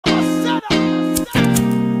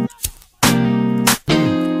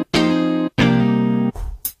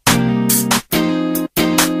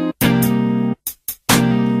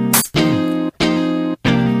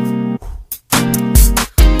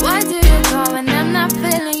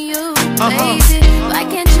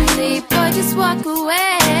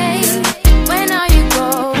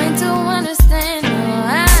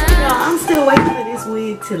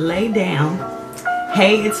now.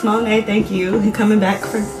 Hey, it's Monet. Thank you. Coming back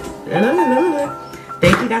for...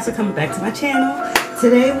 Thank you guys for coming back to my channel.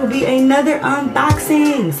 Today will be another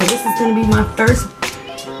unboxing. So this is going to be my first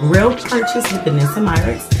real purchase with danessa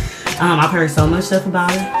myricks. I've heard so much stuff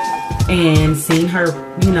about her and seen her,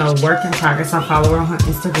 you know, work in progress. I follow her on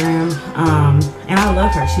Instagram, and I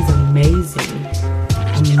love her. She's amazing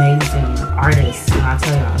artist. I'll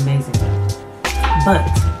tell you, amazing. But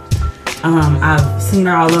I've seen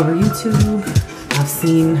her all over YouTube. I've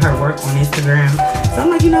seen her work on Instagram. So I'm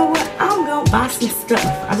like, you know what? I'm gonna buy some stuff.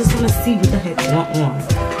 I just want to see what the heck went on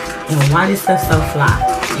and why this stuff's so fly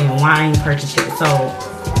and why I ain't purchased it. So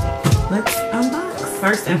let's unbox.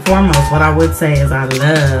 First and foremost, what I would say is I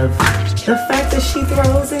love the fact that she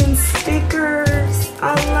throws in stickers.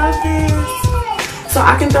 I love this. So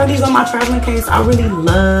I can throw these on my traveling case. I really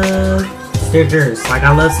love stickers. Like,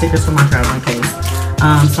 I love stickers for my traveling case.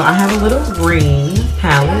 So I have a little ring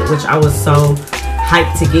palette, which I was so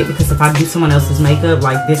hyped to get because if I do someone else's makeup,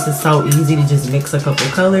 like, this is so easy to just mix a couple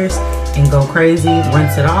colors and go crazy,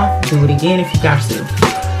 rinse it off, do it again if you got to.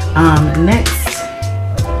 Next,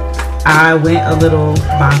 I went a little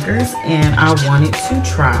bonkers and I wanted to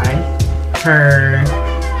try her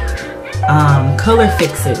color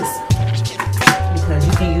fixes because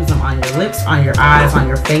you can use them on your lips, on your eyes, on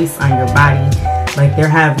your face, on your body. Like, they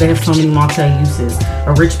have so many multi-uses.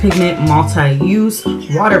 A rich pigment, multi-use,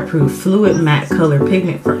 waterproof, fluid matte color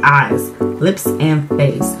pigment for eyes, lips, and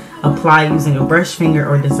face. Apply using a brush, finger,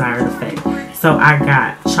 or desired effect. So I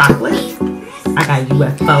got chocolate, I got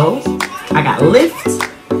UFO, I got lift,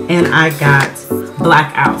 and I got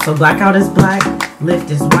blackout. So blackout is black,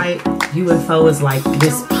 lift is white, UFO is like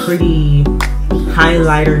this pretty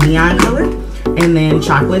highlighter neon color, and then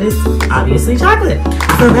chocolate is obviously chocolate.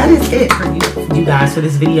 So that is it for you guys for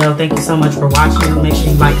this video. Thank you so much for watching. Make sure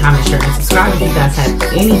you like, comment, share, and subscribe. If you guys have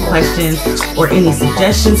any questions or any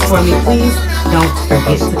suggestions for me, please don't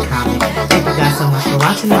forget to comment. Thank you guys so much for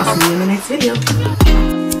watching. I'll see you in the next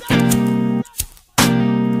video.